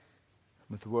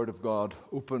With the Word of God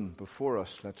open before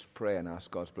us, let's pray and ask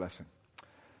God's blessing.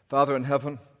 Father in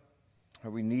heaven, how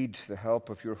we need the help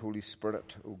of your Holy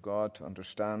Spirit, O God, to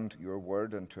understand your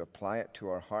Word and to apply it to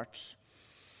our hearts.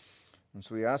 And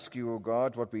so we ask you, O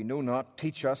God, what we know not,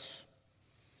 teach us.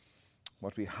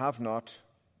 What we have not,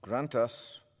 grant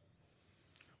us.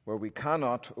 Where we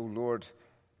cannot, O Lord,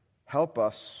 help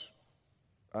us.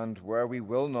 And where we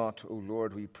will not, O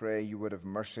Lord, we pray you would have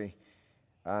mercy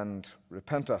and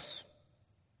repent us.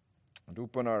 And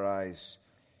open our eyes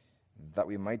that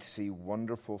we might see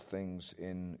wonderful things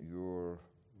in your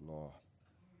law.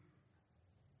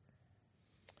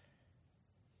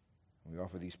 We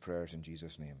offer these prayers in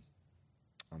Jesus' name.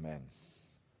 Amen.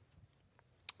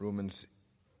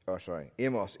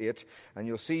 Amos 8, and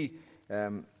you'll see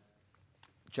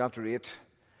chapter 8,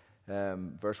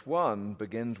 verse 1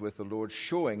 begins with the Lord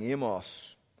showing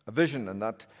Amos a vision, and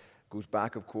that goes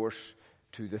back, of course,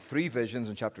 to the three visions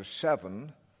in chapter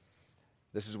 7.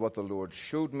 This is what the Lord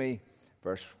showed me,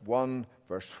 verse 1,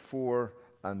 verse 4,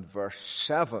 and verse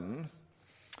 7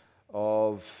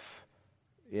 of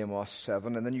Amos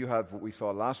 7. And then you have what we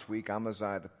saw last week,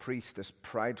 Amaziah the priest, this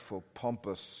prideful,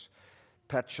 pompous,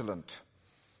 petulant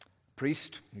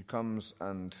priest who comes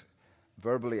and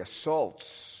verbally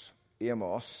assaults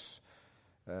Amos,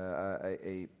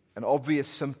 an obvious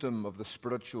symptom of the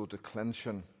spiritual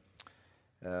declension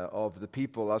of the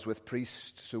people. As with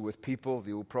priests, so with people,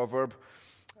 the old proverb.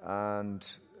 And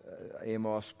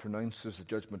Amos pronounces the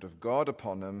judgment of God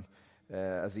upon him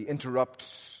as he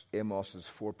interrupts Amos's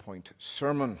 4-point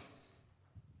sermon.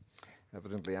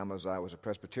 Evidently, Amaziah was a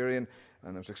Presbyterian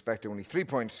and was expecting only 3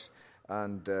 points,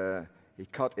 and he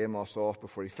cut Amos off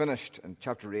before he finished. And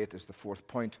chapter 8 is the 4th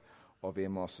point of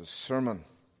Amos's sermon.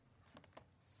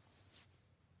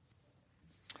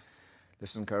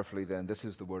 Listen carefully then. This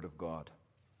is the word of God.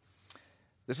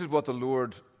 This is what the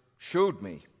Lord showed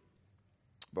me.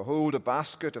 Behold, a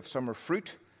basket of summer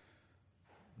fruit.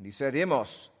 And he said,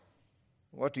 Amos,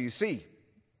 what do you see?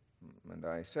 And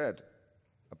I said,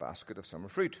 a basket of summer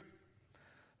fruit.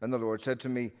 Then the Lord said to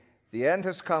me, the end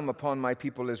has come upon my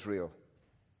people Israel.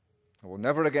 I will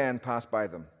never again pass by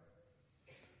them.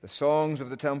 The songs of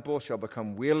the temple shall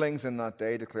become wailings in that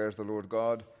day, declares the Lord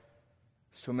God.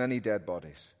 So many dead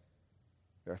bodies.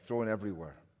 They are thrown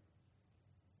everywhere.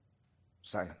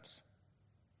 Silence.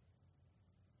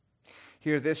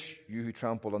 Hear this, you who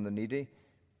trample on the needy,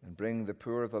 and bring the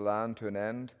poor of the land to an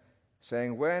end,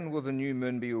 saying, when will the new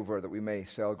moon be over, that we may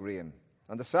sell grain,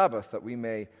 and the Sabbath, that we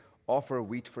may offer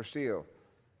wheat for sale,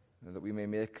 and that we may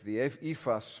make the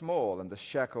ephah small and the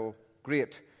shekel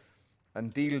great,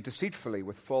 and deal deceitfully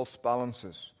with false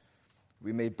balances.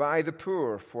 We may buy the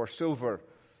poor for silver,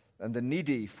 and the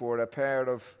needy for a pair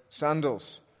of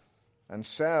sandals, and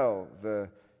sell the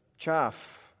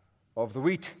chaff of the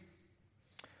wheat.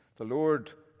 The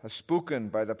Lord has spoken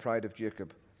by the pride of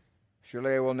Jacob.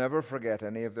 Surely I will never forget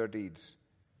any of their deeds.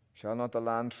 Shall not the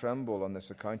land tremble on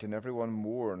this account, and everyone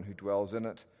mourn who dwells in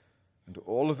it? And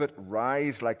all of it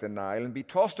rise like the Nile, and be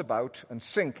tossed about, and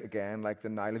sink again like the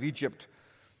Nile of Egypt.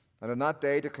 And on that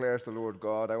day, declares the Lord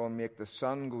God, I will make the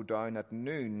sun go down at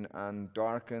noon, and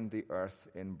darken the earth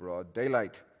in broad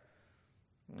daylight.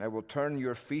 I will turn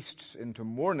your feasts into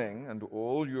mourning, and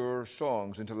all your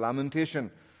songs into lamentation.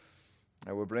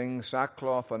 I will bring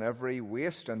sackcloth on every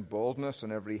waist and baldness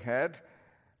on every head.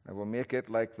 I will make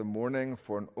it like the morning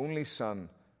for an only son,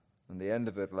 and the end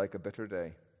of it like a bitter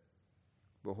day.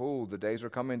 Behold, the days are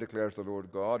coming, declares the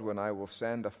Lord God, when I will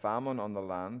send a famine on the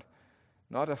land,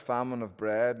 not a famine of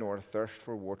bread nor a thirst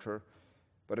for water,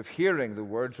 but of hearing the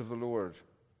words of the Lord.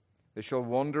 They shall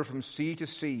wander from sea to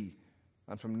sea,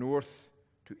 and from north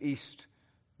to east,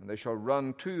 and they shall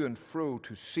run to and fro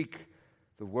to seek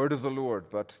the word of the Lord,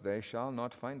 but they shall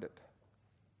not find it.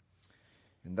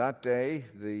 In that day,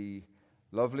 the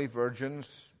lovely virgins,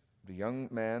 the young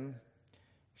men,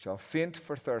 shall faint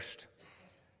for thirst.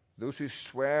 Those who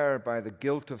swear by the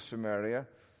guilt of Samaria,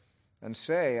 and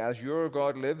say, as your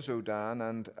God lives, O Dan,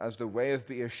 and as the way of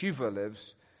Beersheba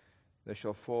lives, they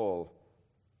shall fall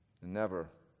and never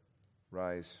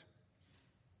rise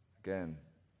again.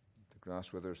 The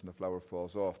grass withers and the flower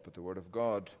falls off, but the word of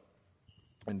God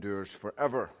endures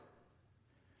forever.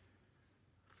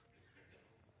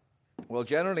 Well,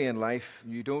 generally in life,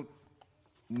 you don't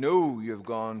know you've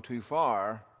gone too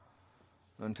far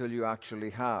until you actually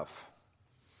have.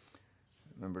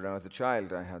 Remember now as a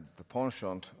child, I had the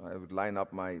penchant. I would line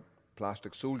up my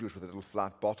plastic soldiers with little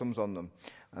flat bottoms on them,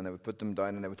 and I would put them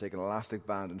down, and I would take an elastic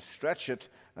band and stretch it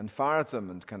and fire at them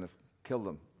and kind of kill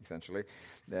them, essentially,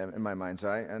 in my mind's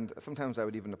eye. And sometimes I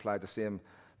would even apply the same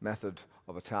method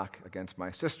of attack against my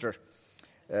sister.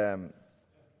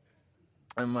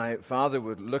 And my father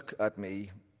would look at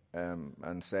me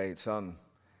and say, "Son,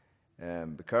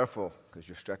 be careful, because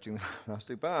you're stretching the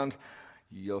elastic band.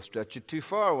 You'll stretch it too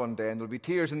far one day, and there'll be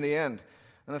tears in the end."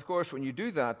 And of course, when you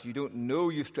do that, you don't know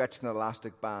you've stretched an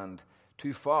elastic band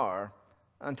too far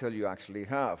until you actually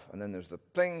have. And then there's the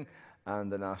pling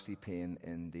and the nasty pain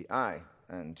in the eye,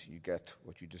 and you get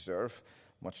what you deserve,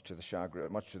 much to the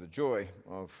chagrin, much to the joy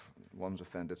of one's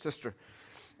offended sister.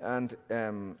 And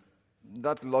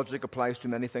that logic applies to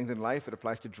many things in life. It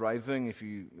applies to driving. If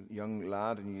you're a young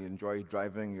lad and you enjoy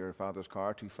driving your father's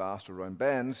car too fast around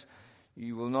bends,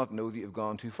 you will not know that you've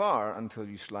gone too far until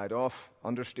you slide off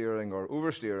understeering or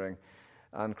oversteering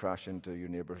and crash into your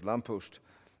neighbour's lamppost.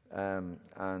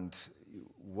 And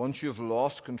once you've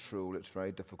lost control, it's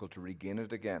very difficult to regain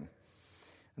it again.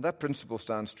 And that principle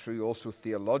stands true also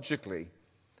theologically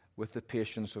with the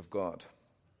patience of God.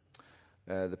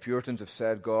 The Puritans have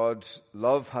said God's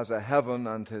love has a heaven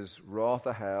and his wrath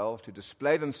a hell to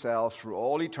display themselves for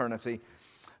all eternity,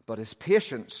 but his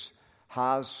patience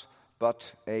has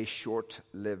but a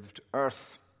short-lived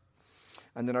earth.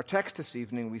 And in our text this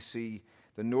evening, we see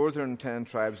the northern 10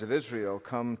 tribes of Israel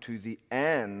come to the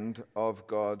end of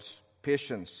God's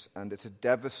patience, and it's a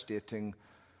devastating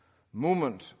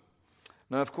moment.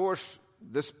 Now, of course,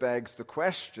 this begs the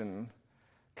question,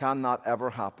 can that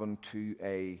ever happen to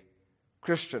a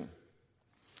Christian?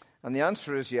 And the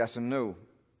answer is yes and no,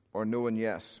 or no and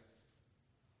yes.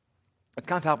 It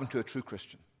can't happen to a true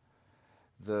Christian.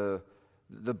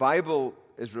 The Bible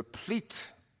is replete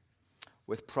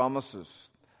with promises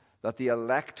that the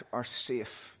elect are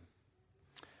safe.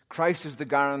 Christ is the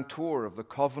guarantor of the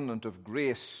covenant of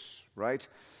grace, right?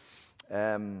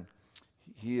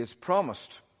 He has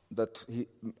promised that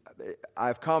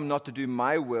I've come not to do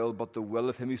my will, but the will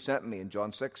of him who sent me, in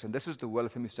John 6. And this is the will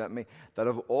of him who sent me, that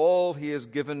of all he has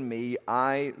given me,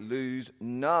 I lose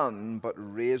none, but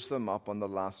raise them up on the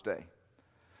last day.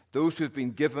 Those who have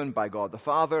been given by God the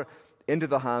Father into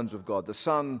the hands of God the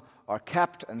Son are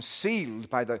kept and sealed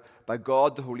by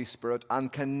God the Holy Spirit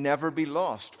and can never be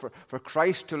lost. For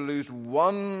Christ to lose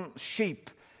one sheep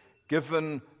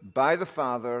given by the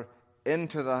Father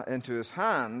into his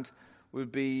hand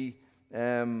would be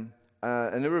an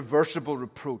irreversible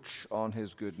reproach on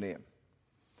his good name.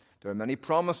 There are many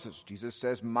promises. Jesus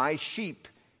says, "My sheep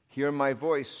hear my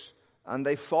voice, and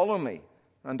they follow me,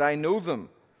 and I know them."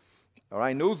 Or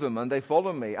I know them, and they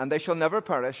follow me, and they shall never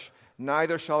perish,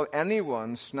 neither shall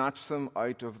anyone snatch them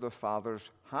out of the Father's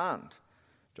hand.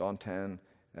 John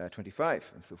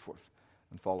 10:25, and so forth,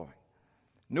 and following.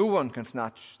 No one can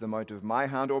snatch them out of my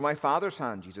hand or my Father's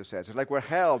hand, Jesus says. It's like we're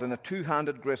held in a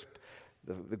two-handed grasp.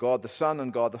 The God the Son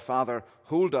and God the Father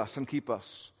hold us and keep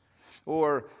us.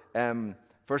 Or 1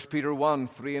 Peter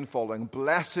 1:3 and following,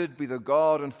 "Blessed be the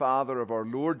God and Father of our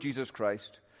Lord Jesus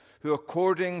Christ, who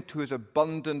according to his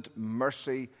abundant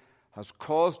mercy has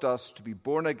caused us to be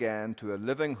born again to a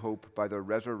living hope by the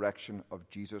resurrection of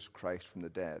Jesus Christ from the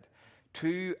dead,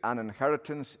 to an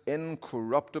inheritance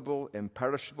incorruptible,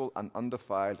 imperishable, and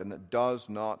undefiled, and that does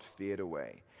not fade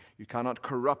away." You cannot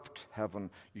corrupt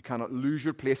heaven. You cannot lose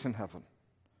your place in heaven.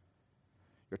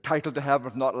 Your title to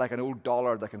heaven is not like an old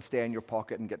dollar that can stay in your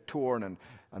pocket and get torn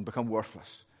and become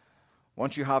worthless.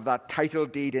 Once you have that title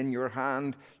deed in your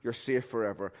hand, you're safe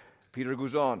forever. Peter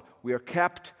goes on, "We are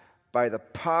kept by the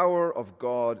power of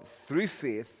God through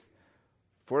faith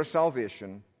for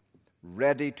salvation,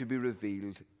 ready to be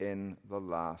revealed in the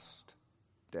last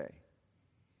day."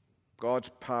 God's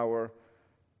power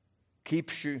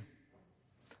keeps you.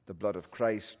 The blood of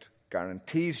Christ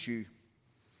guarantees you.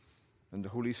 And the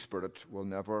Holy Spirit will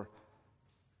never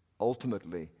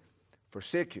ultimately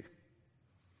forsake you.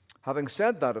 Having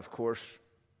said that, of course,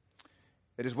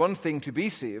 it is one thing to be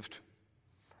saved,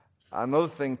 another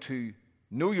thing to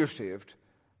know you're saved,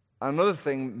 another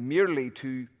thing merely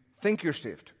to think you're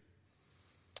saved.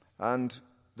 And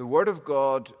the Word of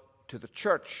God to the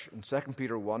church in 2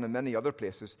 Peter 1 and many other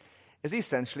places is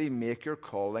essentially make your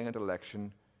calling and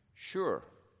election sure.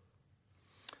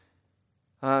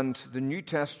 And the New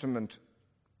Testament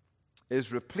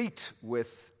is replete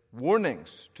with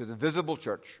warnings to the visible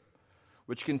church,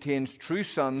 which contains true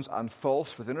sons and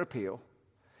false within her pale.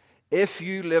 If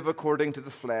you live according to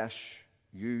the flesh,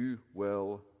 you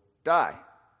will die.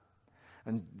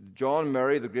 And John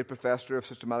Murray, the great professor of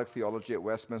systematic theology at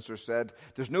Westminster, said,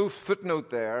 there's no footnote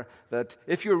there that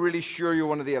if you're really sure you're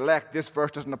one of the elect, this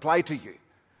verse doesn't apply to you.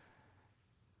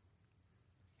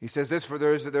 He says this, for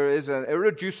there is an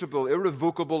irreducible,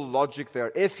 irrevocable logic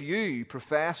there. If you,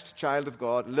 professed child of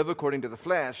God, live according to the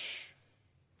flesh,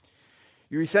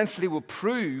 you essentially will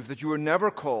prove that you were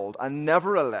never called and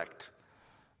never elect,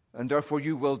 and therefore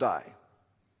you will die.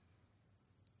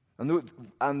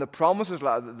 And the promises,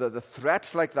 the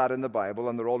threats like that in the Bible,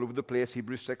 and they're all over the place,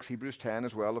 Hebrews 6, Hebrews 10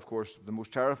 as well, of course, the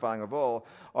most terrifying of all,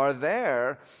 are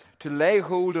there to lay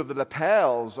hold of the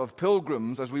lapels of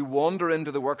pilgrims as we wander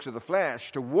into the works of the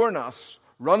flesh, to warn us,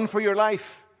 run for your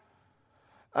life.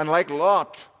 And like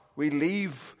Lot, we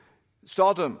leave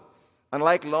Sodom. And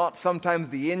like Lot, sometimes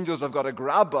the angels have got to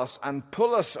grab us and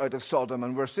pull us out of Sodom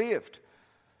and we're saved.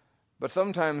 But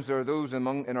sometimes there are those in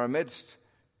our midst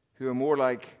who are more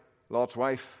like Lot's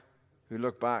wife, who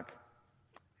look back,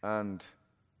 and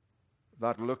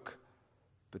that look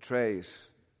betrays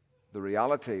the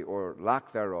reality or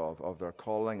lack thereof of their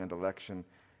calling and election,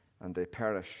 and they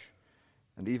perish.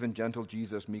 And even gentle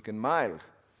Jesus, meek and mild,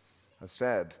 has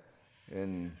said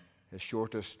in his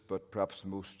shortest but perhaps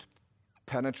most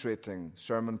penetrating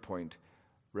sermon point,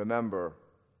 remember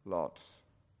Lot's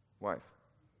wife.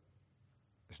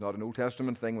 It's not an Old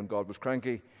Testament thing when God was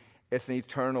cranky. It's an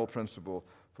eternal principle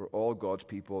for all God's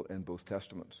people in both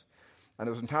Testaments. And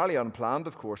it was entirely unplanned,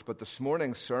 of course, but this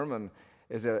morning's sermon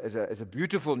is a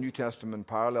beautiful New Testament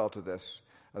parallel to this,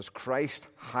 as Christ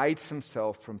hides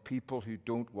himself from people who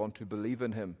don't want to believe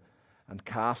in him and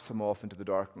casts them off into the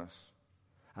darkness.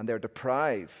 And they're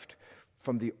deprived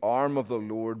from the arm of the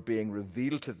Lord being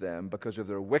revealed to them because of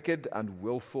their wicked and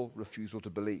willful refusal to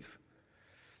believe.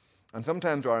 And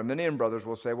sometimes our Arminian brothers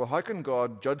will say, well, how can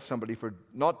God judge somebody for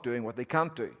not doing what they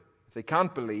can't do? If they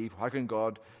can't believe, how can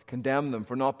God condemn them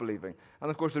for not believing? And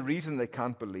of course, the reason they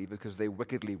can't believe is because they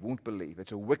wickedly won't believe.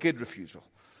 It's a wicked refusal.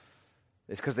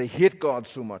 It's because they hate God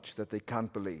so much that they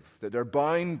can't believe, that they're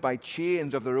bound by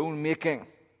chains of their own making.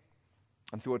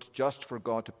 And so it's just for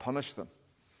God to punish them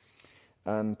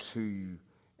and to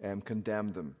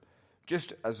condemn them.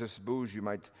 Just as I suppose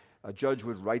a judge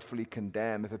would rightfully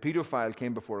condemn. If a pedophile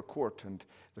came before a court and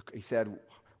he said,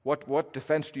 what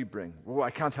defense do you bring? Oh,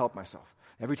 I can't help myself.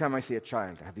 Every time I see a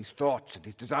child, I have these thoughts and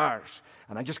these desires,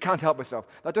 and I just can't help myself.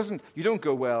 You don't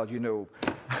go, well,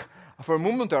 For a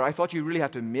moment there, I thought you really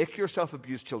had to make yourself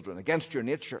abuse children against your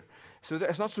nature. So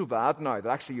it's not so bad now that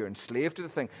actually you're enslaved to the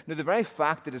thing. No, the very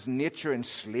fact that his nature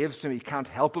enslaves him, he can't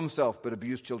help himself but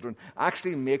abuse children,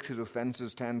 actually makes his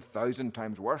offenses 10,000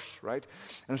 times worse, right?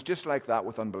 And it's just like that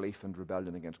with unbelief and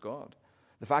rebellion against God.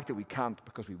 The fact that we can't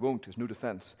because we won't is no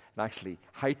defense. It actually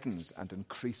heightens and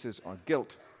increases our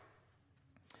guilt.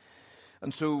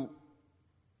 And so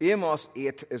Amos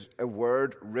 8 is a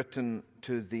word written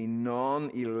to the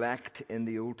non-elect in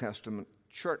the Old Testament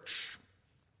church.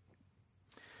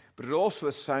 But it's also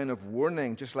a sign of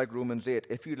warning, just like Romans 8.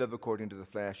 If you live according to the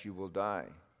flesh, you will die.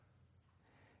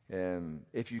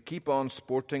 If you keep on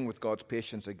sporting with God's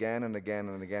patience again and again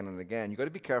and again and again, you've got to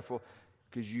be careful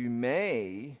because you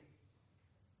may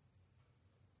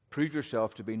prove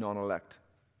yourself to be non-elect.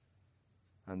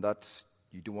 And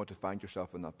you don't want to find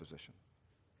yourself in that position.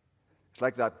 It's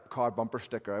like that car bumper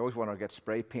sticker. I always want to get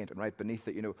spray paint and write beneath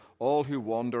it, all who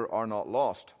wander are not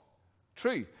lost.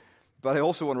 True. But I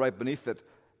also want to write beneath it,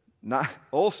 not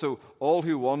all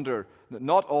who wander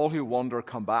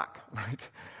come back. Right?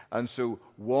 And so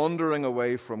wandering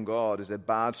away from God is a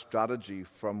bad strategy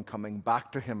from coming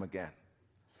back to him again.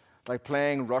 It's like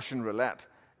playing Russian roulette.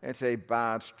 It's a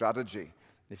bad strategy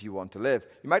if you want to live.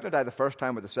 You might not die the first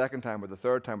time or the second time or the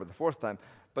third time or the fourth time,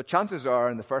 but chances are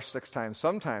in the first 6 times,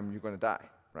 sometime you're going to die,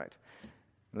 right?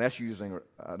 Unless you're using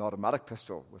an automatic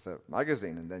pistol with a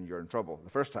magazine, and then you're in trouble the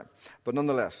first time. But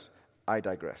nonetheless, I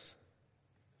digress.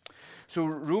 So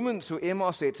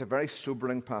Amos 8 is a very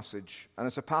sobering passage, and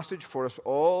it's a passage for us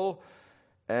all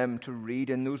to read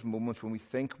in those moments when we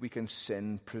think we can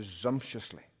sin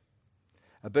presumptuously.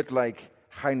 A bit like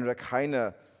Heinrich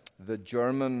Heine, the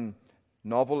German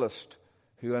novelist,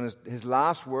 who his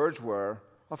last words were,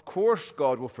 "Of course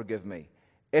God will forgive me.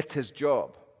 It's his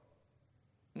job."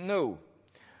 No.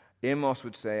 Amos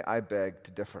would say, "I beg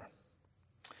to differ."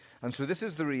 And so this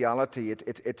is the reality.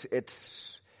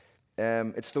 It's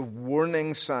the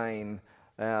warning sign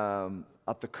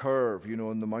at the curve,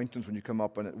 in the mountains when you come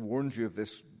up, and it warns you of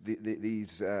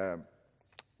these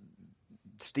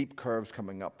steep curves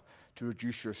coming up to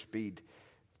reduce your speed.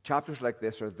 Chapters like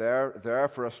this are there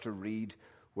for us to read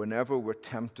whenever we're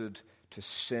tempted to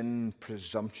sin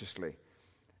presumptuously.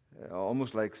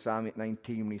 Almost like Psalm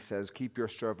 19 when he says, "Keep your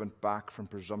servant back from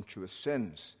presumptuous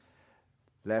sins,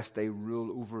 lest they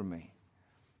rule over me."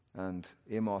 And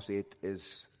Amos 8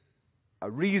 is a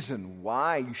reason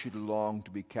why you should long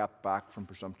to be kept back from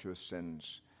presumptuous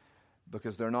sins,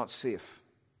 because they're not safe.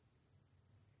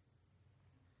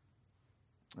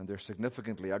 And they're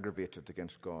significantly aggravated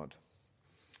against God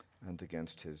and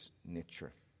against his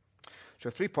nature. So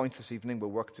 3 points this evening.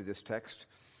 We'll work through this text.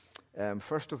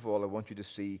 First of all, I want you to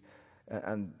see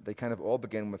and they kind of all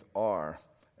begin with R.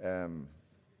 And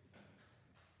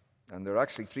there are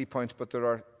actually 3 points, but there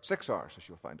are 6 R's, as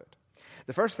you'll find out.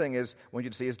 The first thing I want you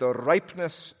to see is the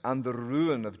ripeness and the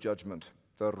ruin of judgment.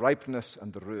 The ripeness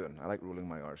and the ruin. I like rolling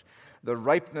my R's. The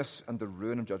ripeness and the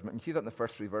ruin of judgment. And you see that in the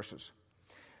first 3 verses.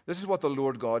 This is what the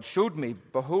Lord God showed me.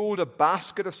 Behold, a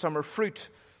basket of summer fruit.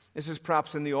 This is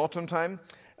perhaps in the autumn time,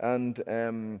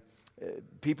 and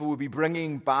people will be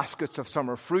bringing baskets of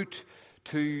summer fruit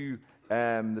to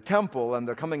the temple, and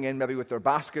they're coming in maybe with their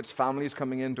baskets, families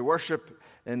coming in to worship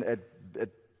at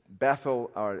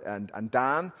Bethel and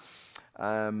Dan.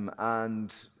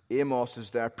 And Amos is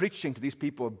there preaching to these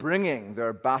people, bringing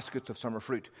their baskets of summer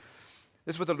fruit.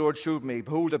 This is what the Lord showed me.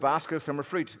 Behold, a basket of summer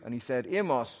fruit. And he said,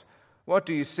 Amos, what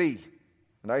do you see?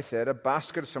 And I said, a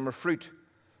basket of summer fruit.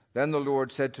 Then the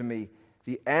Lord said to me,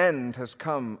 the end has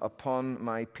come upon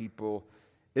my people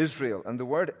Israel. And the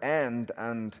word end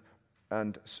and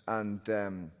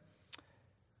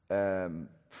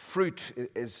fruit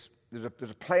is, there's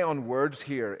a play on words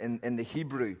here in the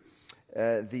Hebrew.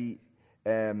 The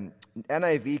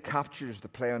NIV captures the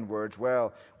play on words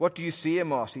well. What do you see,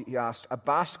 Amos? He asked. A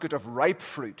basket of ripe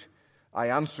fruit. I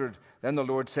answered. Then the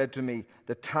Lord said to me,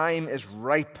 the time is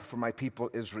ripe for my people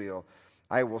Israel.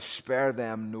 I will spare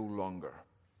them no longer.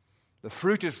 The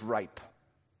fruit is ripe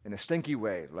in a stinky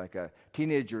way, like a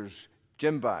teenager's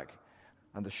gym bag,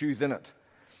 and the shoes in it.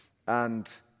 And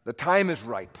the time is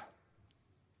ripe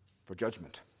for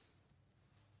judgment.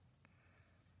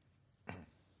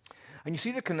 And you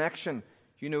see the connection.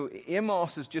 You know,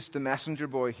 Amos is just the messenger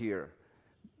boy here.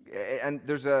 And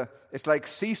it's like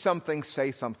see something,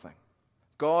 say something.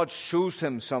 God shows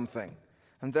him something.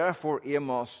 And therefore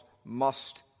Amos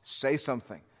must say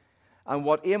something. And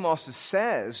what Amos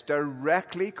says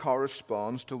directly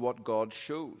corresponds to what God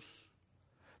shows.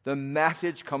 The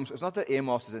message comes, it's not that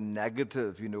Amos is a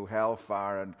negative,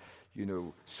 hellfire and,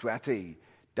 sweaty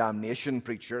damnation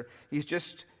preacher. He's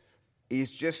just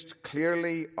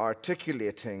clearly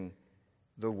articulating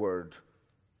the word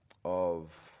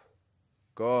of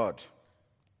God.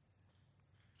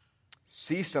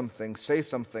 See something, say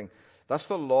something. That's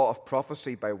the law of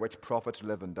prophecy by which prophets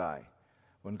live and die.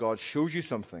 When God shows you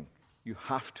something, you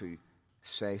have to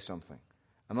say something.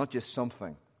 And not just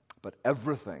something, but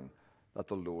everything that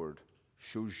the Lord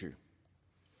shows you.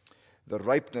 The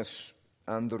ripeness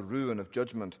and the ruin of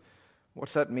judgment.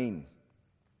 What's that mean?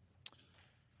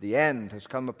 The end has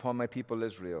come upon my people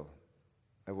Israel.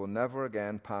 I will never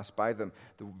again pass by them.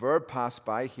 The verb pass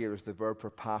by here is the verb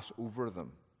for pass over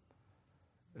them.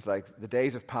 It's like the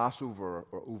days of Passover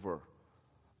are over.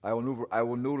 I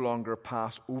will no longer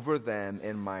pass over them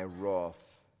in my wrath,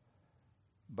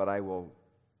 but I will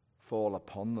fall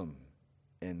upon them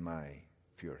in my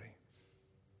fury,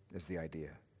 is the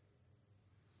idea.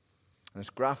 And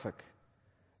it's graphic.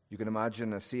 You can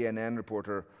imagine a CNN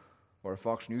reporter or a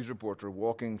Fox News reporter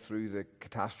walking through the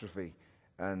catastrophe,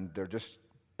 and they're just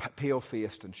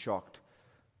pale-faced and shocked.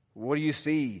 What do you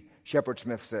see? Shepard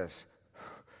Smith says.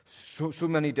 So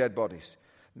many dead bodies.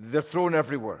 They're thrown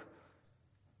everywhere.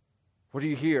 What do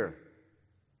you hear?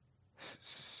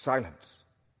 Silence.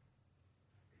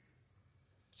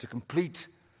 It's a complete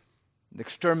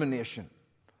extermination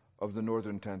of the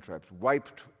northern 10 tribes,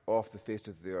 wiped off the face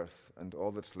of the earth, and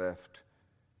all that's left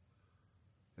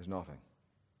is nothing.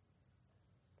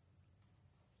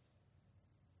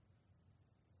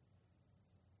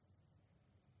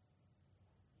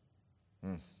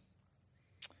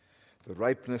 The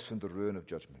ripeness and the ruin of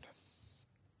judgment.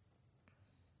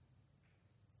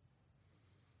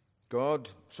 God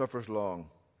suffers long,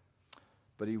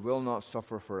 but he will not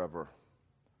suffer forever.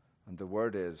 And the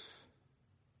word is,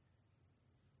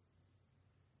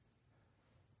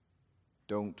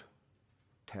 don't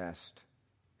test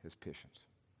his patience.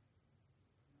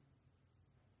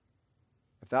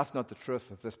 If that's not the truth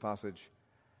of this passage,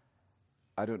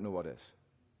 I don't know what is.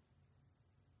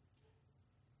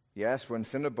 Yes, when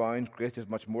sin abounds, grace is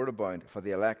much more abound for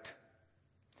the elect.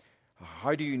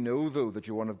 How do you know, though, that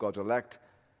you're one of God's elect?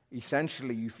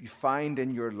 Essentially, you find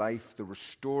in your life the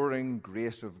restoring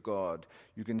grace of God.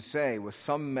 You can say with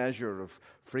some measure of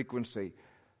frequency,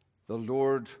 the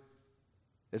Lord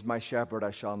is my shepherd,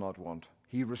 I shall not want.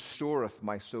 He restoreth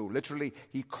my soul. Literally,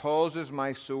 he causes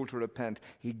my soul to repent.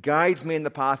 He guides me in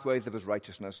the pathways of his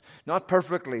righteousness. Not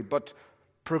perfectly, but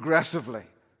progressively,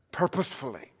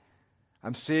 purposefully.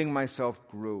 I'm seeing myself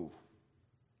grow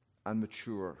and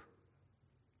mature.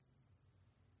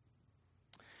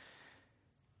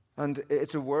 And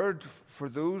it's a word for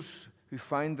those who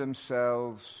find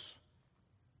themselves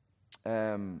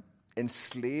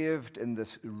enslaved in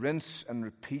this rinse and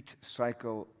repeat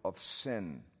cycle of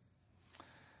sin.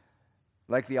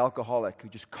 like the alcoholic who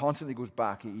just constantly goes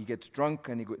back. He gets drunk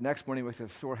and next morning with a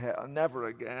sore head, oh, never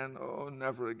again, oh,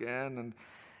 never again.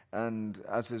 And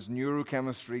as his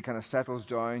neurochemistry kind of settles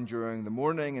down during the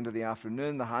morning into the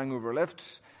afternoon, the hangover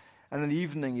lifts, and in the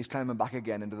evening he's climbing back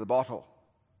again into the bottle.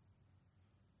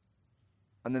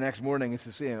 And the next morning it's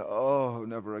the same, oh,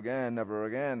 never again, never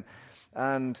again.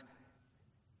 And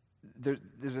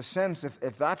there's a sense,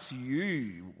 if that's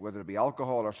you, whether it be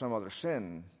alcohol or some other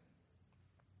sin,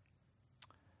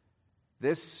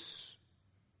 this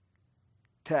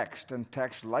text and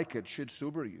text like it should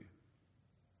sober you.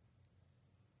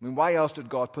 I mean, why else did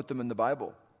God put them in the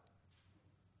Bible?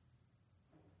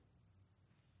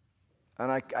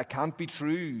 And I can't be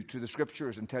true to the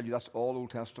Scriptures and tell you that's all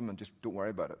Old Testament, just don't worry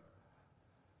about it.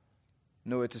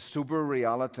 No, it's a sober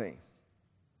reality.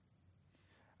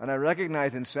 And I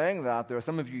recognize in saying that there are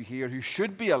some of you here who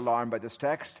should be alarmed by this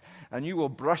text, and you will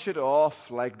brush it off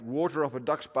like water off a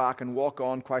duck's back and walk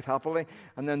on quite happily.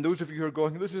 And then those of you who are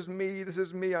going, this is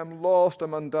me, I'm lost,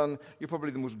 I'm undone. You're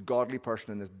probably the most godly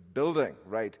person in this building,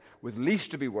 right, with least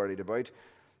to be worried about.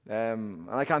 And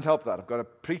I can't help that. I've got to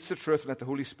preach the truth and let the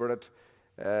Holy Spirit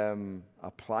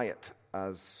apply it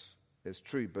as is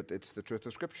true. But it's the truth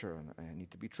of Scripture, and I need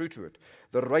to be true to it.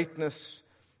 The rightness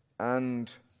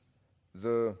and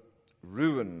the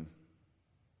ruin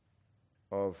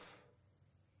of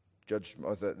judgment,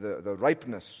 or the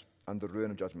ripeness and the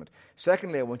ruin of judgment.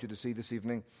 Secondly, I want you to see this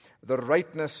evening the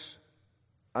rightness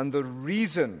and the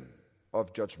reason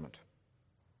of judgment.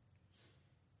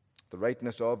 The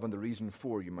rightness of and the reason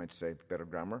for, you might say, better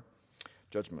grammar,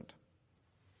 judgment.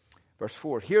 Verse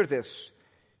 4, hear this,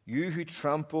 you who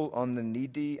trample on the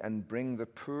needy and bring the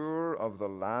poor of the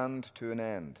land to an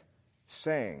end,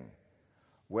 saying,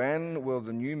 when will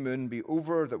the new moon be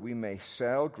over that we may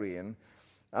sell grain,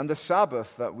 and the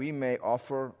Sabbath that we may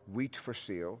offer wheat for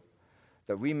sale,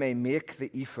 that we may make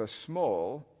the ephah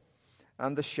small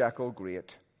and the shekel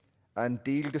great, and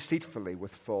deal deceitfully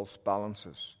with false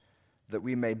balances, that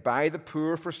we may buy the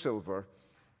poor for silver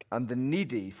and the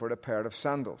needy for a pair of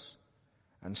sandals,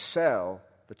 and sell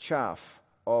the chaff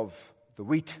of the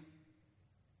wheat.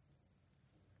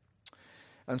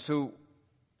 And so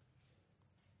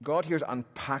God here is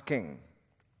unpacking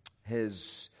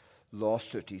his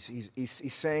lawsuit.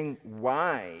 He's saying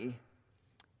why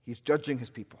he's judging his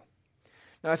people.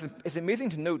 Now, it's amazing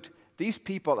to note these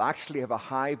people actually have a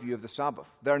high view of the Sabbath.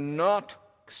 They're not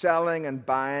selling and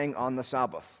buying on the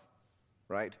Sabbath,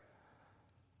 right?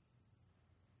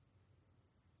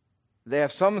 They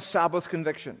have some Sabbath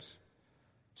convictions.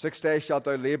 6 days shalt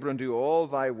thou labor and do all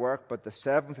thy work, but the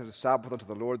seventh is a Sabbath unto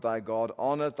the Lord thy God.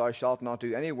 On it thou shalt not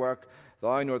do any work,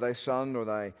 thou nor thy son, nor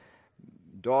thy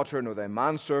daughter, nor thy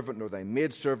manservant, nor thy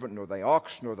maidservant, nor thy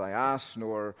ox, nor thy ass,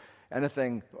 nor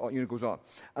anything. It goes on.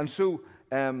 And so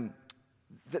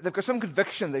they've got some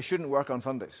conviction they shouldn't work on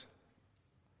Sundays.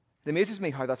 It amazes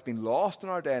me how that's been lost in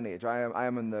our day and age. I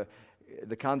am in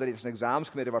the candidates and exams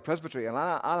committee of our presbytery, and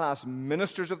I'll ask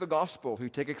ministers of the gospel who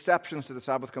take exceptions to the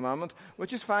Sabbath commandment,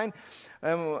 which is fine,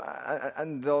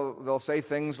 and they'll say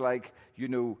things like,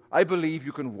 I believe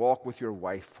you can walk with your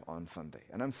wife on Sunday.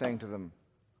 And I'm saying to them,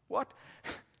 what?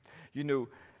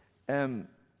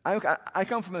 I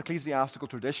come from an ecclesiastical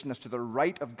tradition as to the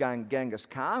right of Genghis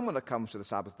Khan when it comes to the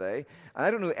Sabbath day, and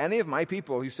I don't know any of my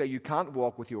people who say you can't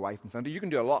walk with your wife on Sunday. You can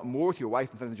do a lot more with your wife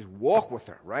on Sunday than just walk with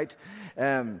her, right?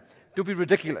 Don't be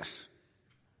ridiculous.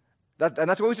 And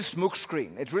that's always a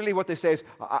smokescreen. It's really what they say is,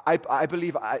 I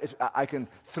believe I can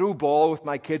throw ball with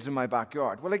my kids in my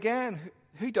backyard. Well, again,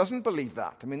 who doesn't believe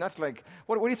that? I mean, that's like,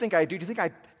 what do you think I do? Do you think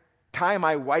I tie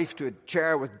my wife to a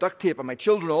chair with duct tape and my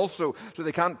children also so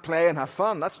they can't play and have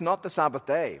fun? That's not the Sabbath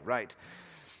day, right?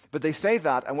 But they say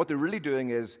that, and what they're really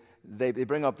doing is they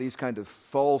bring up these kind of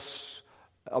false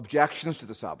objections to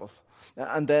the Sabbath.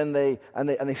 And then they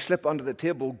slip under the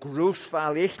table gross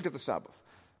violations of the Sabbath.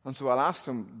 And so I'll ask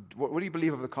them, what do you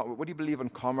believe in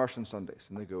commerce on Sundays?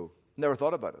 And they go, never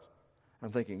thought about it.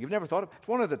 I'm thinking, you've never thought of it? It's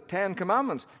one of the 10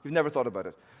 commandments. You've never thought about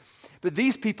it. But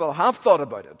these people have thought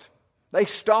about it. They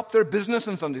stop their business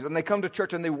on Sundays and they come to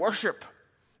church and they worship.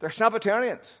 They're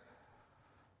Sabbatarians.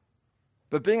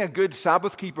 But being a good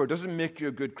Sabbath keeper doesn't make you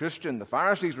a good Christian. The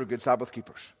Pharisees were good Sabbath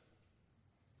keepers.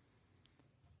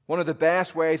 One of the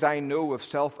best ways I know of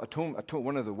self-atonement,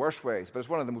 one of the worst ways, but it's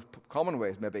one of the most common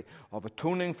ways maybe, of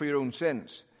atoning for your own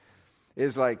sins,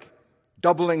 is like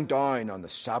doubling down on the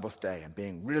Sabbath day and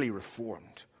being really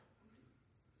reformed.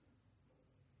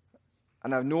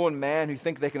 And I've known men who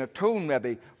think they can atone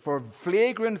maybe for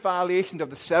flagrant violations of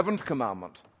the 7th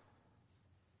commandment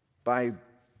by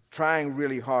trying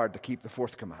really hard to keep the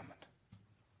 4th commandment.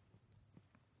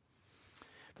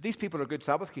 But these people are good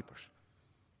Sabbath keepers.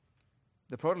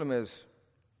 The problem is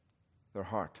their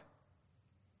heart.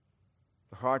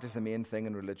 The heart is the main thing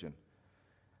in religion.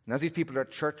 And as these people are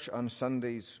at church on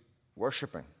Sundays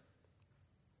worshiping,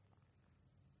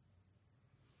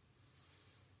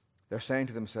 they're saying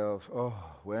to themselves, oh,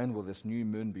 when will this new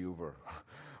moon be over?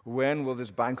 When will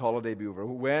this bank holiday be over?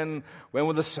 When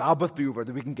will the Sabbath be over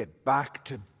that we can get back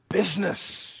to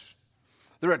business?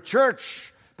 They're at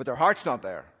church, but their heart's not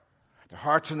there. Their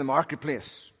heart's in the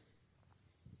marketplace.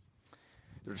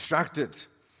 They're distracted.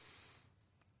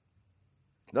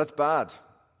 That's bad.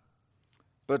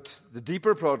 But the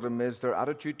deeper problem is their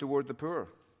attitude toward the poor.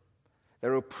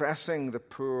 They're oppressing the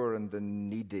poor and the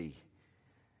needy.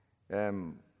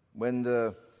 When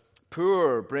the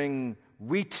poor bring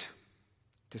wheat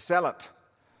to sell it,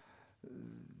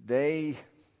 they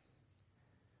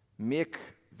make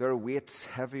their weights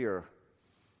heavier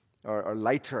or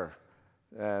lighter,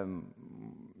 and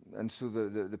so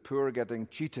the poor are getting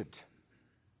cheated.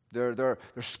 Their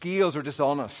scales are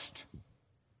dishonest.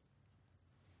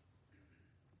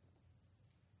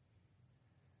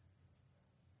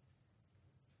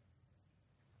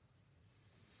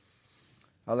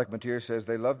 Alec Matier says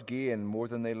they loved gain more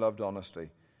than they loved honesty.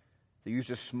 They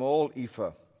used a small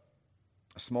ephah,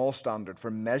 a small standard, for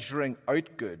measuring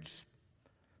out goods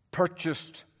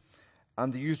purchased,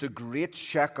 and they used a great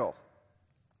shekel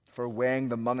for weighing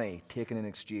the money taken in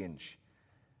exchange.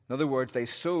 In other words, they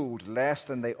sold less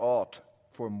than they ought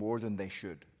for more than they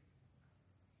should.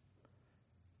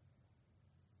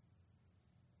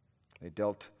 They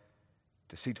dealt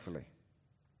deceitfully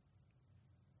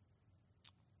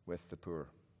with the poor.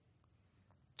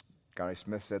 Gary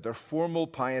Smith said, their formal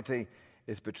piety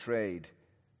is betrayed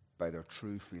by their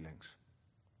true feelings.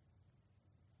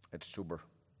 It's sober.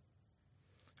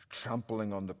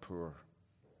 Trampling on the poor.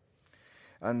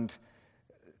 And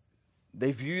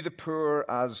they view the poor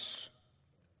as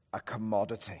a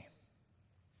commodity,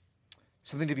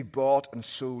 something to be bought and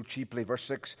sold cheaply. Verse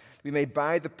 6, we may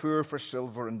buy the poor for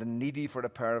silver and the needy for a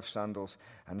pair of sandals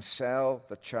and sell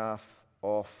the chaff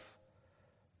off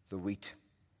the wheat.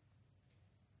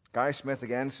 Guy Smith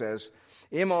again says,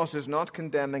 Amos is not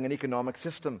condemning an economic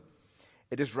system.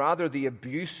 It is rather the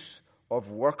abuse of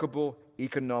workable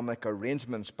economic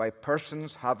arrangements by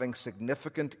persons having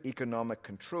significant economic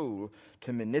control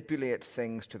to manipulate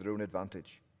things to their own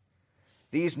advantage.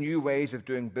 These new ways of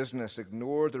doing business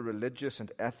ignore the religious and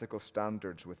ethical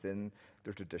standards within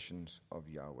the traditions of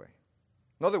Yahweh.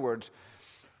 In other words,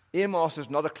 Amos is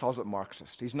not a closet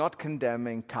Marxist. He's not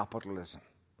condemning capitalism,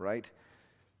 right?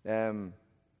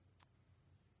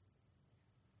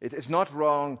 It's not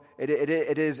wrong. It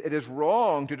is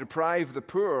wrong to deprive the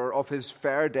poor of his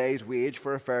fair day's wage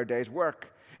for a fair day's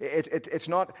work.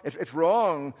 It's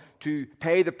wrong to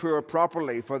pay the poor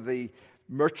properly for the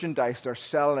merchandise they're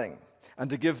selling and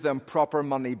to give them proper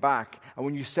money back. And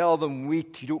when you sell them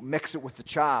wheat, you don't mix it with the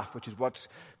chaff, which is what's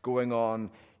going on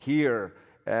here.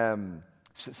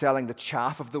 Selling the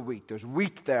chaff of the wheat. There's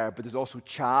wheat there, but there's also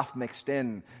chaff mixed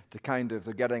in to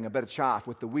they're getting a bit of chaff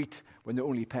with the wheat when they're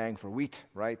only paying for wheat,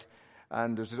 right?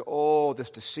 And there's all this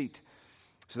deceit.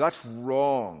 So that's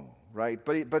wrong, right?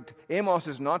 But Amos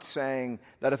is not saying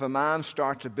that if a man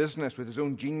starts a business with his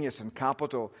own genius and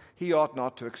capital, he ought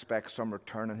not to expect some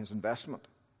return on his investment,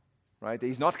 right?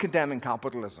 He's not condemning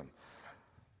capitalism.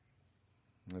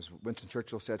 As Winston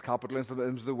Churchill said, capitalism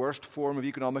is the worst form of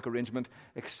economic arrangement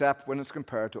except when it's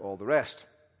compared to all the rest.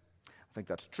 I think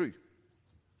that's true.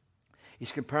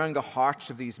 He's comparing the hearts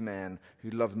of these men who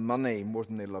love money more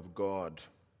than they love God,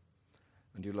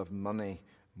 and who love money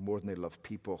more than they love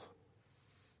people,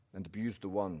 and abuse the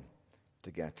one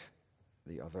to get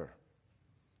the other.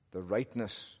 The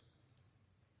rightness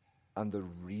and the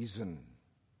reason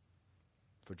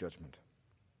for judgment.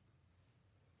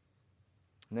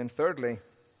 And then thirdly,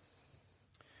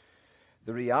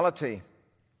 the reality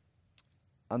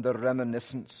and the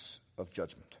reminiscence of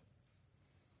judgment.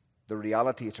 The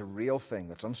reality, it's a real thing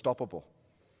that's unstoppable.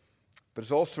 But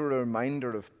it's also a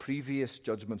reminder of previous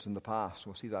judgments in the past.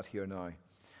 We'll see that here now.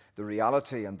 The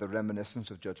reality and the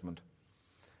reminiscence of judgment.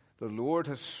 The Lord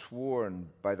has sworn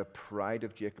by the pride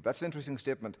of Jacob. That's an interesting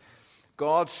statement.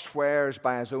 God swears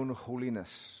by his own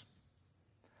holiness.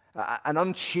 An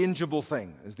unchangeable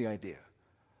thing is the idea.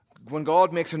 When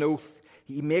God makes an oath,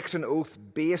 he makes an oath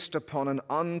based upon an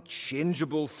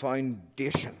unchangeable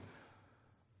foundation.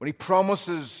 When he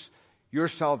promises your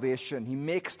salvation, he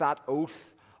makes that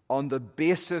oath on the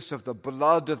basis of the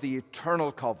blood of the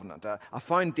eternal covenant, a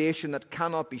foundation that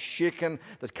cannot be shaken,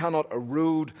 that cannot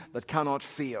erode, that cannot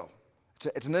fail.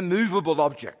 It's an immovable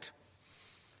object.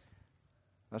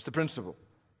 That's the principle.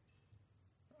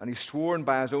 And he's sworn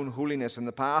by his own holiness in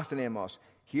the past in Amos.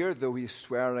 Here, though, he's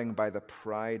swearing by the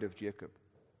pride of Jacob,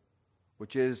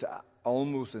 which is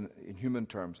almost, in human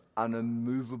terms, an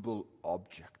immovable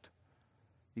object.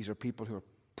 These are people who are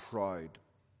proud,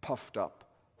 puffed up,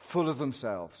 full of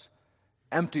themselves,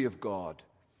 empty of God,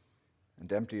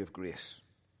 and empty of grace.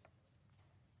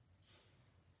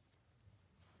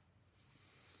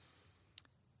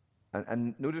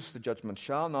 And notice the judgment.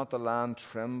 Shall not the land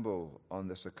tremble on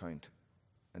this account,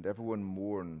 and everyone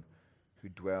mourn who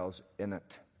dwells in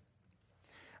it?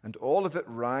 And all of it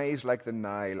rise like the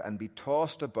Nile, and be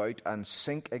tossed about and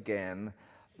sink again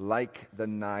like the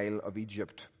Nile of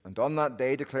Egypt. And on that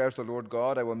day, declares the Lord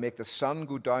God, I will make the sun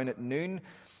go down at noon,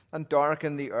 and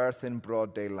darken the earth in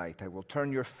broad daylight. I will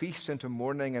turn your feasts into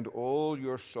mourning, and all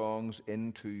your songs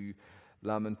into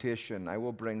lamentation. I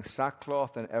will bring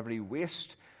sackcloth on every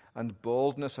waist, and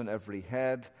baldness on every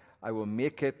head. I will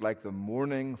make it like the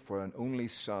morning for an only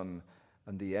son,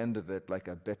 and the end of it like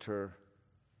a bitter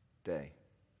day.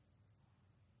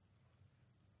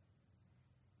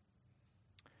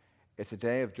 It's a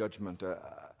day of judgment,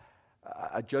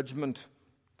 a judgment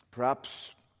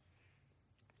perhaps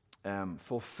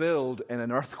fulfilled in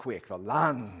an earthquake, the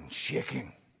land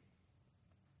shaking.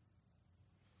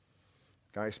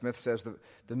 Gary Smith says that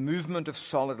the movement of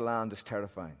solid land is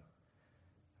terrifying.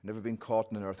 I've never been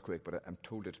caught in an earthquake, but I'm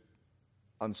told it's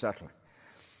unsettling.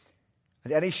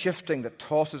 And any shifting that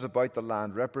tosses about the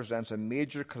land represents a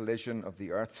major collision of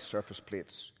the earth's surface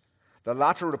plates. The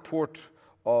latter report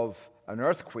of an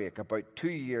earthquake about 2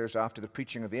 years after the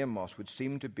preaching of Amos would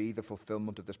seem to be the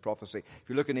fulfillment of this prophecy. If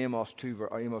you look in Amos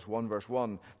 1, verse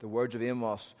 1, the words of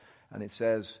Amos, and it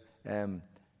says,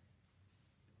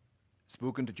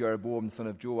 spoken to Jeroboam, the son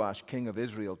of Joash, king of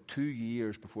Israel, 2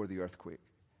 years before the earthquake.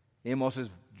 Amos's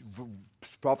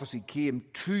prophecy came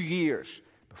 2 years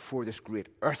before this great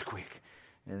earthquake.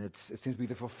 And it seems to be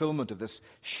the fulfillment of this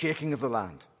shaking of the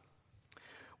land.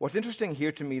 What's interesting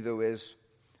here to me, though, is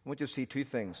I want you to see two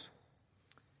things.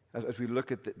 As we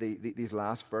look at these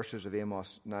last verses of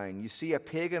Amos 9, you see a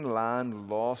pagan land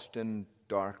lost in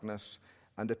darkness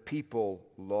and a people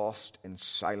lost in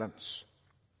silence.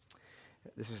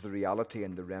 This is the reality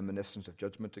and the reminiscence of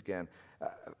judgment again.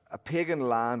 A pagan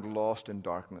land lost in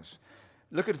darkness.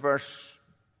 Look at verse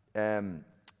 8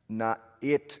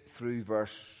 through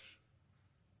verse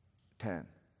 10.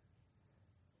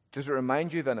 Does it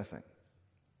remind you of anything?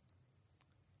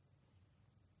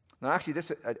 Now, actually,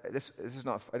 this is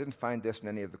not. I didn't find this in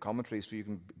any of the commentaries, so you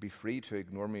can be free to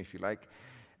ignore me if you like.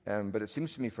 But it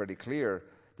seems to me fairly clear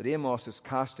that Amos is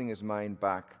casting his mind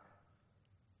back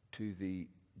to the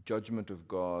judgment of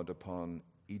God upon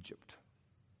Egypt.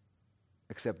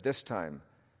 Except this time,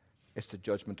 it's the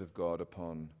judgment of God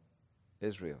upon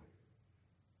Israel.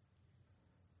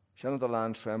 Shall not the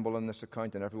land tremble on this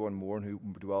account, and everyone mourn who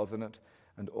dwells in it?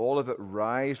 And all of it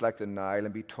rise like the Nile,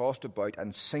 and be tossed about,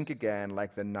 and sink again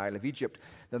like the Nile of Egypt.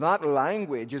 Now that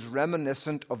language is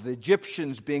reminiscent of the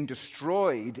Egyptians being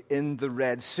destroyed in the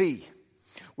Red Sea,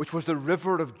 which was the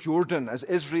river of Jordan as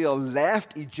Israel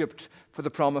left Egypt for the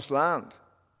Promised Land.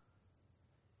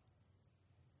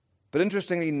 But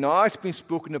interestingly, now it's been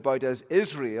spoken about as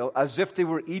Israel, as if they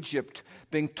were Egypt,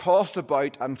 being tossed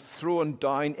about and thrown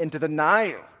down into the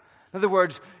Nile. In other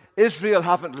words, Israel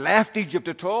haven't left Egypt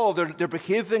at all. They're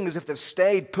behaving as if they've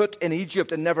stayed put in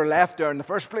Egypt and never left there in the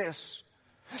first place.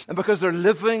 And because they're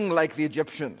living like the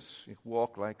Egyptians, you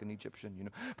walk like an Egyptian,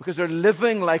 because they're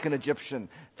living like an Egyptian,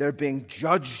 they're being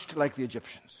judged like the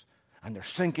Egyptians. And they're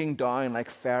sinking down like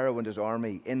Pharaoh and his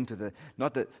army into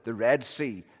not the Red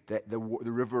Sea, the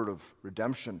river of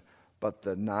redemption, but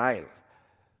the Nile,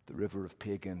 the river of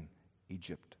pagan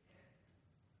Egypt.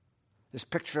 This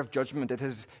picture of judgment, it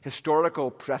has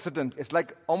historical precedent. It's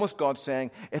like almost God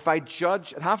saying, if I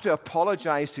judge, I'd have to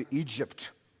apologize to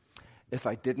Egypt if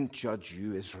I didn't judge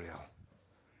you, Israel.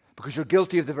 Because you're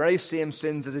guilty of the very same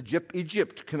sins that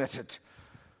Egypt committed.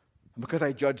 And because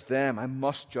I judged them, I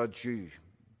must judge you.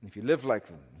 And if you live like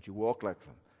them, and you walk like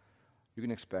them, you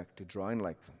can expect to drown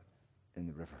like them in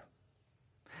the river.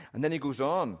 And then he goes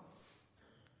on.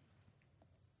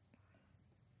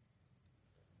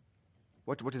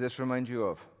 What does this remind you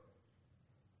of?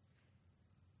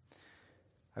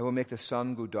 I will make the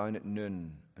sun go down at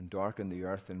noon and darken the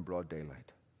earth in broad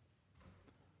daylight.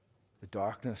 The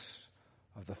darkness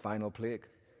of the final plague.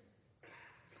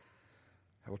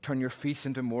 I will turn your feasts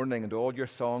into mourning and all your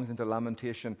songs into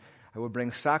lamentation. I will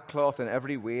bring sackcloth in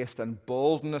every waist and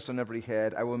baldness on every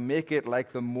head. I will make it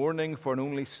like the morning for an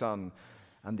only son,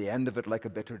 and the end of it like a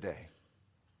bitter day.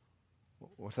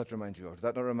 What's that remind you of? Does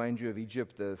that not remind you of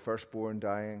Egypt, the firstborn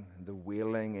dying, and the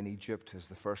wailing in Egypt as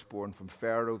the firstborn from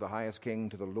Pharaoh, the highest king,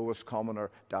 to the lowest commoner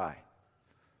die?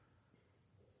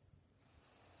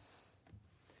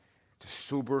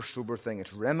 sober thing.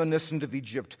 It's reminiscent of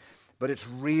Egypt, but it's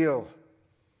real,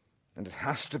 and it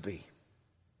has to be.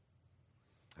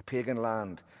 A pagan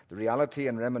land, the reality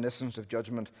and reminiscence of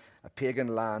judgment, a pagan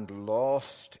land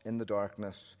lost in the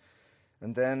darkness.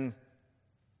 And then,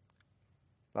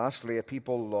 lastly, a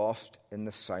people lost in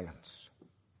the silence.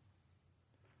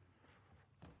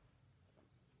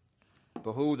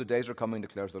 Behold, the days are coming,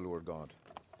 declares the Lord God,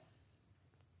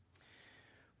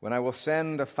 when I will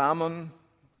send a famine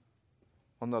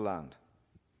on the land,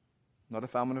 not a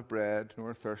famine of bread, nor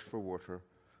a thirst for water,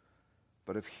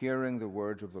 but of hearing the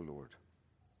words of the Lord.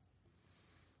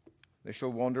 They shall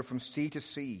wander from sea to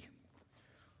sea,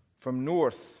 from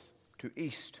north to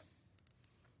east.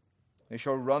 They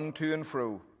shall run to and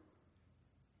fro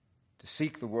to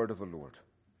seek the word of the Lord,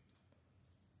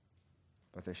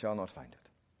 but they shall not find it.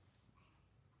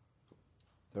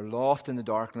 They're lost in the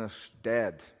darkness,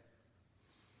 dead,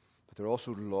 but they're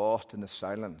also lost in the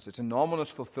silence. It's an ominous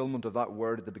fulfillment of that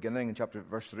word at the beginning in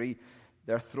verse 3.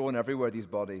 They're thrown everywhere, these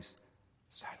bodies.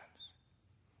 Silence.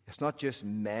 It's not just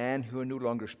men who are no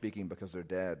longer speaking because they're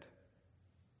dead.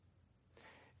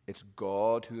 It's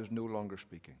God who is no longer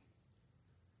speaking.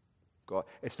 God.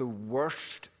 It's the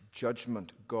worst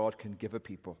judgment God can give a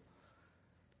people.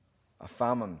 A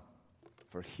famine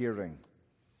for hearing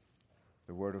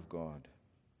the word of God.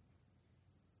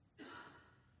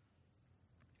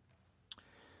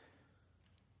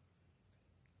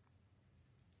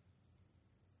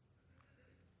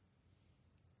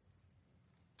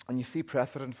 And you see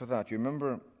precedent for that. You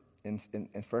remember in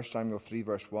 1 Samuel 3,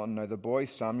 verse 1, now the boy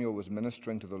Samuel was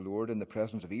ministering to the Lord in the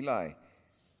presence of Eli,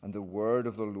 and the word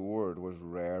of the Lord was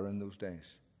rare in those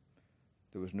days.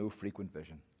 There was no frequent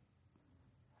vision.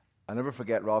 I never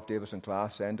forget Ralph Davis in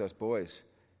class saying to us, boys,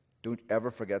 don't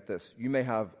ever forget this. You may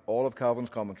have all of Calvin's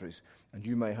commentaries, and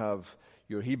you may have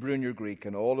your Hebrew and your Greek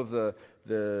and all of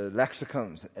the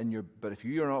lexicons, but if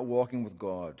you are not walking with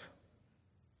God,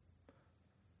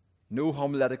 no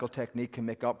homiletical technique can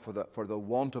make up for the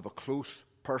want of a close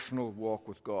personal walk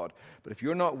with God. But if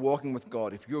you're not walking with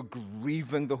God, if you're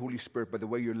grieving the Holy Spirit by the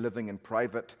way you're living in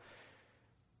private,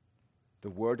 the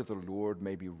word of the Lord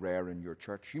may be rare in your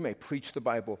church. You may preach the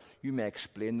Bible, you may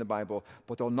explain the Bible,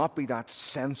 but there'll not be that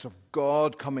sense of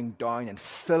God coming down and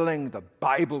filling the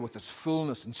Bible with His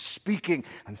fullness and speaking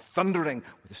and thundering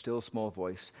with a still small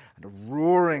voice and a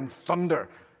roaring thunder,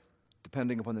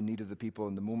 depending upon the need of the people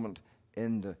in the moment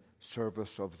in the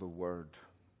service of the word.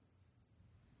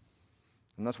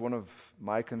 And that's one of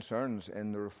my concerns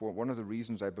in the Reform. One of the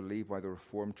reasons I believe why the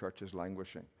Reformed Church is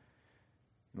languishing.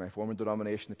 My former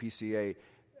denomination, the PCA,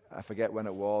 I forget when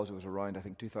it was around, I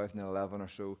think, 2011 or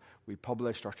so, we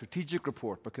published our strategic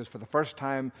report because for the first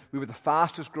time we were the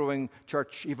fastest growing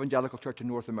church, evangelical church in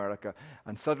North America,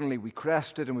 and suddenly we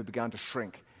crested and we began to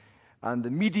shrink. And the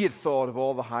immediate thought of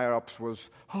all the higher-ups was,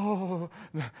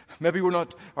 maybe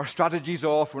our strategy's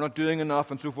off, we're not doing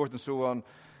enough, and so forth and so on.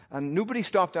 And nobody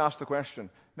stopped to ask the question,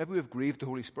 maybe we've grieved the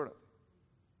Holy Spirit.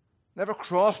 Never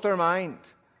crossed their mind.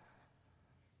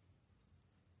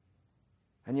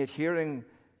 And yet hearing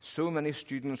so many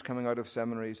students coming out of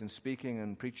seminaries and speaking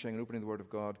and preaching and opening the Word of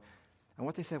God, and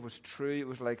what they said was true. It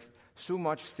was like so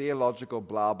much theological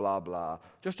blah, blah, blah.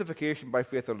 Justification by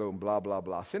faith alone, blah, blah,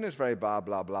 blah. Sin is very bad,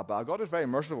 blah, blah, blah. God is very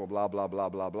merciful, blah, blah, blah,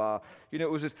 blah, blah. You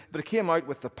know, but it came out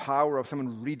with the power of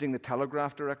someone reading the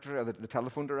telegraph directory or the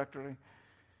telephone directory.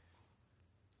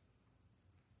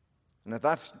 And if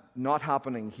that's not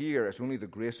happening here, it's only the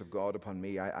grace of God upon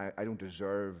me. I don't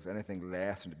deserve anything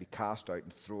less than to be cast out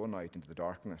and thrown out into the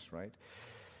darkness, right?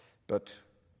 But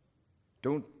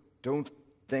don't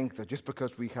think that just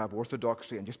because we have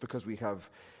orthodoxy and just because we have,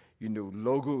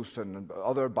 logos and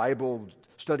other Bible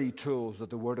study tools, that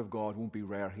the Word of God won't be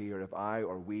rare here if I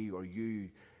or we or you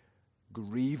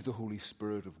grieve the Holy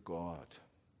Spirit of God.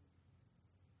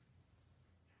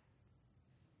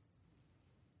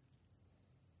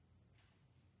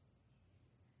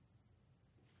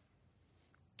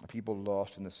 People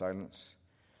lost in the silence.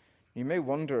 You may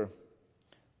wonder,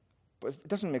 but it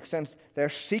doesn't make sense. They're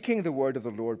seeking the word of the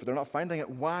Lord, but they're not finding it.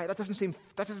 Why? That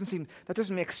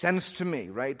doesn't make sense to me,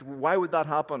 right? Why would that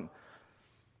happen?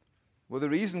 Well, the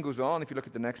reason goes on if you look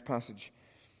at the next passage.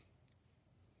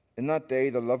 In that day,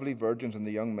 the lovely virgins and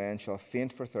the young men shall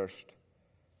faint for thirst.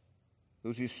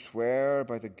 Those who swear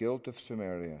by the guilt of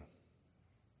Samaria.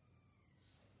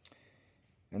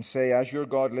 And say, as your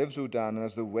God lives, O Dan, and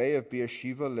as the way of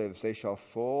Beersheba lives, they shall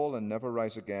fall and never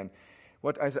rise again.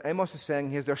 What Amos is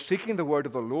saying is they're seeking the word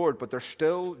of the Lord, but they're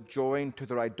still joined to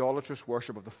their idolatrous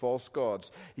worship of the false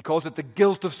gods. He calls it the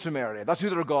guilt of Samaria. That's who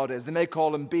their God is. They may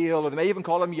call him Baal, or they may even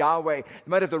call him Yahweh. They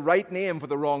might have the right name for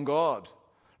the wrong God.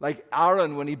 Like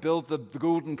Aaron when he built the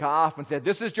golden calf and said,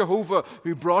 "This is Jehovah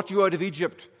who brought you out of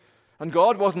Egypt." And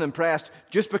God wasn't impressed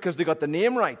just because they got the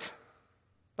name right.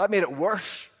 That made it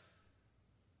worse.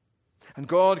 And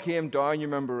God came down, you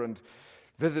remember, and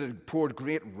poured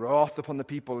great wrath upon the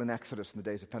people in Exodus in the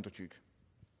days of Pentateuch.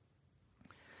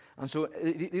 And so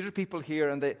these are people here,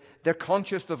 and they're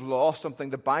conscious they've lost something.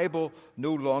 The Bible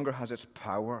no longer has its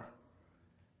power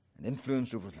and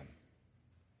influence over them.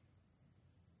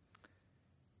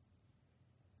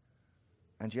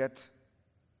 And yet,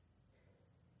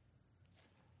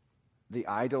 the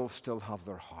idols still have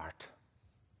their heart.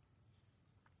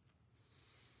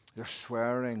 They're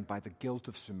swearing by the guilt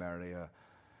of Samaria,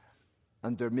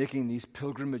 and they're making these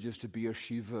pilgrimages to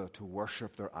Beersheba to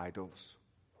worship their idols.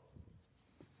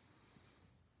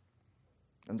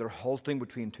 And they're halting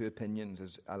between two opinions,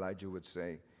 as Elijah would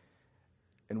say.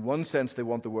 In one sense, they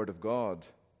want the word of God,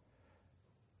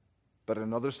 but in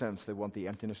another sense, they want the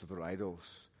emptiness of their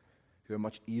idols, who are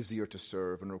much easier to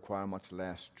serve and require much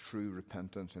less true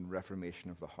repentance and reformation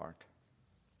of the heart.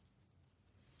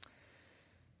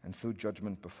 And so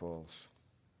judgment befalls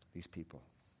these people.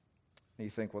 And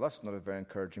you think, well, that's not a very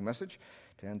encouraging message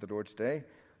to end the Lord's Day.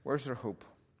 Where's their hope?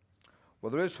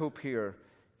 Well, there is hope here.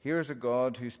 Here is a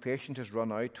God whose patience has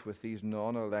run out with these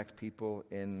non-elect people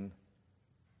in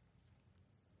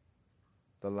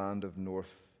the land of North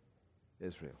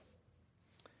Israel.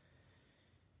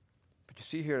 But you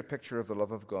see here a picture of the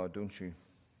love of God, don't you?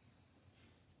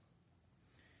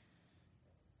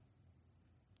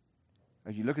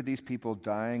 As you look at these people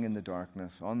dying in the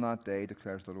darkness, on that day,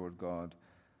 declares the Lord God,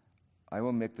 I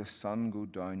will make the sun go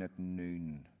down at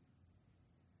noon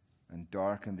and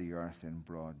darken the earth in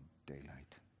broad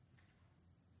daylight.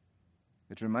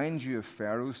 It reminds you of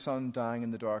Pharaoh's son dying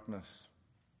in the darkness.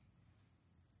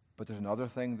 But there's another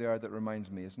thing there that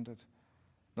reminds me, isn't it?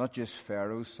 Not just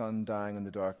Pharaoh's son dying in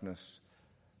the darkness,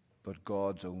 but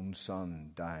God's own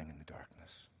son dying in the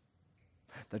darkness.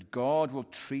 That God will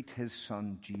treat his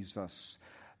son Jesus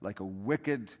like a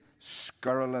wicked,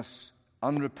 scurrilous,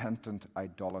 unrepentant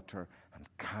idolater and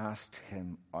cast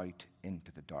him out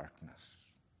into the darkness,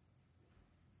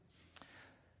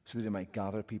 so that he might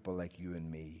gather people like you and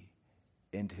me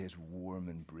into his warm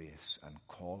embrace and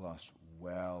call us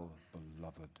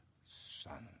well-beloved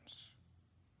sons.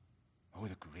 Oh,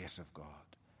 the grace of God,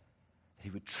 that he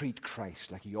would treat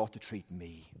Christ like he ought to treat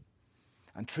me,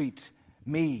 and treat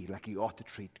me like he ought to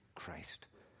treat Christ.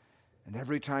 And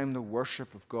every time the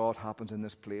worship of God happens in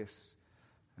this place,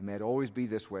 and may it always be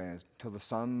this way, until the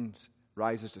sun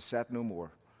rises to set no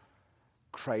more,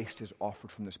 Christ is offered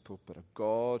from this pulpit, a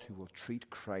God who will treat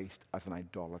Christ as an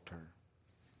idolater,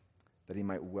 that he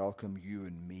might welcome you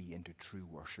and me into true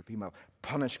worship. He might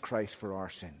punish Christ for our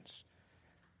sins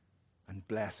and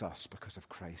bless us because of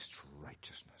Christ's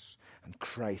righteousness. And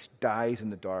Christ dies in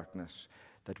the darkness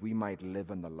that we might live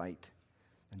in the light.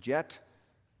 And yet,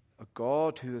 a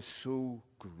God who is so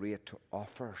great to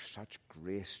offer such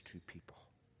grace to people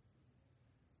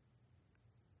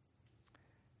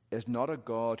is not a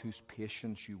God whose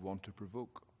patience you want to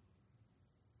provoke.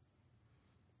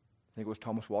 I think it was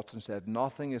Thomas Watson said,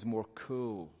 nothing is more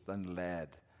cool than lead.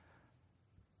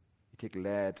 You take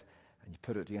lead and you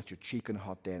put it against your cheek on a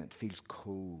hot day and it feels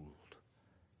cold.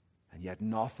 And yet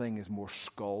nothing is more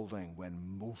scalding when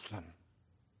molten.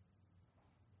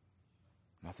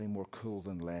 Nothing more cool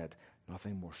than lead.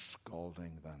 Nothing more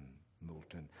scalding than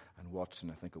molten. And Watson,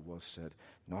 I think it was, said,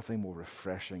 nothing more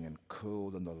refreshing and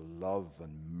cool than the love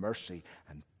and mercy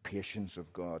and patience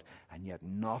of God, and yet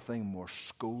nothing more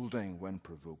scolding when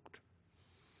provoked.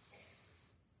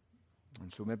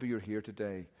 And so maybe you're here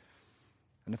today,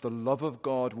 and if the love of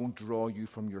God won't draw you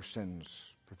from your sins,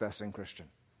 professing Christian,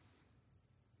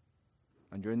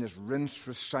 and you're in this rinse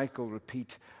and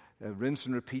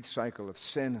repeat cycle of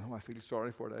sin. Oh, I feel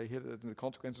sorry for it. I hate it. And the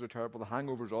consequences are terrible. The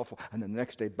hangover's awful. And then the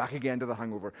next day, back again to the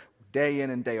hangover. Day in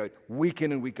and day out. Week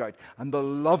in and week out. And the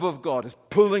love of God is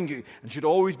pulling you and should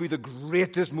always be the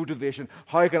greatest motivation.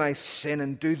 How can I sin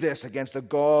and do this against a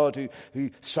God who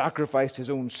sacrificed his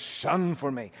own son for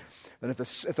me? And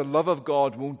if the love of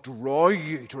God won't draw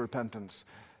you to repentance,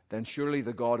 then surely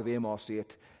the God of Amos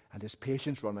 8 and his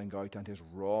patience running out and his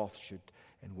wrath should,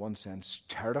 in one sense,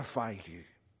 terrify you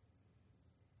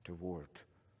toward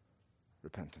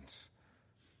repentance.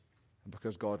 And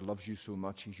because God loves you so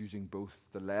much, he's using both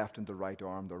the left and the right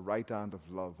arm, the right hand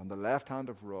of love and the left hand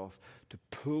of wrath, to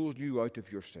pull you out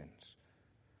of your sins.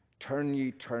 Turn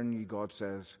ye, God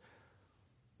says,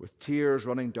 with tears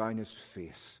running down his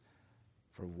face.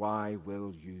 For why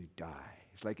will you die?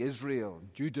 It's like Israel,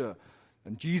 Judah,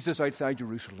 and Jesus outside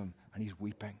Jerusalem, and he's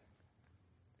weeping.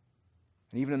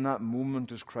 And even in that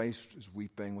moment as Christ is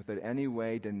weeping, without any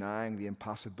way denying the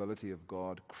impassibility of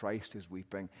God, Christ is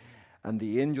weeping. And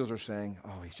the angels are saying,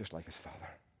 oh, he's just like his Father.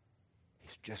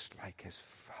 He's just like his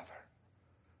Father.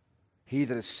 He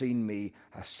that has seen me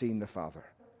has seen the Father.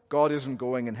 God isn't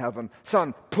going in heaven,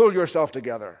 son, pull yourself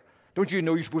together. Don't you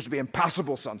know you're supposed to be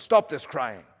impassible, son? Stop this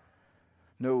crying.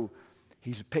 No,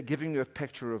 he's giving you a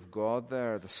picture of God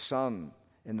there, the Son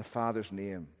in the Father's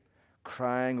name,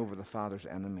 crying over the Father's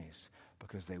enemies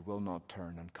because they will not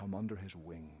turn and come under his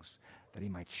wings, that he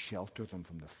might shelter them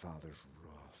from the Father's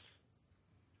wrath.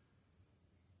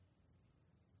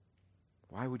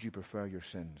 Why would you prefer your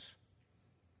sins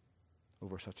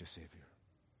over such a Savior?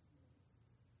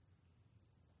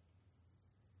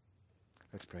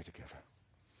 Let's pray together.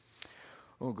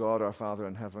 Oh God, our Father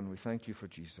in heaven, we thank you for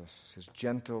Jesus, his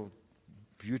gentle,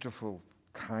 beautiful,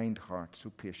 kind heart,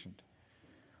 so patient.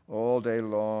 All day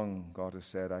long, God has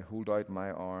said, I hold out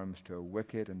my arms to a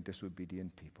wicked and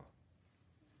disobedient people.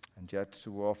 And yet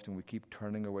so often we keep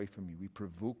turning away from you. We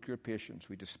provoke your patience.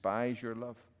 We despise your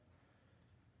love.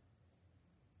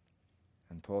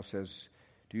 And Paul says,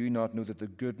 do you not know that the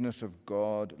goodness of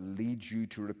God leads you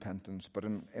to repentance, but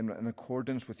in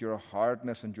accordance with your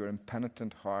hardness and your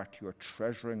impenitent heart, you are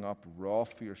treasuring up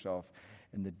wrath for yourself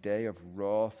in the day of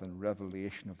wrath and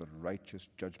revelation of the righteous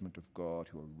judgment of God,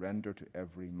 who will render to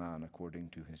every man according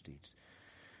to his deeds.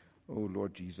 O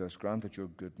Lord Jesus, grant that your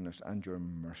goodness and your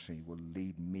mercy will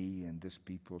lead me and this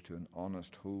people to an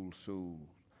honest, whole soul,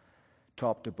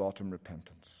 top to bottom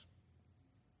repentance.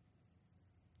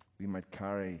 We might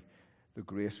carry the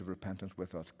grace of repentance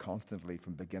with us constantly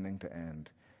from beginning to end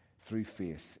through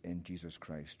faith in Jesus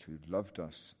Christ, who loved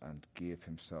us and gave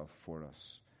himself for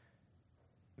us.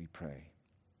 We pray.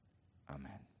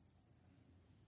 Amen.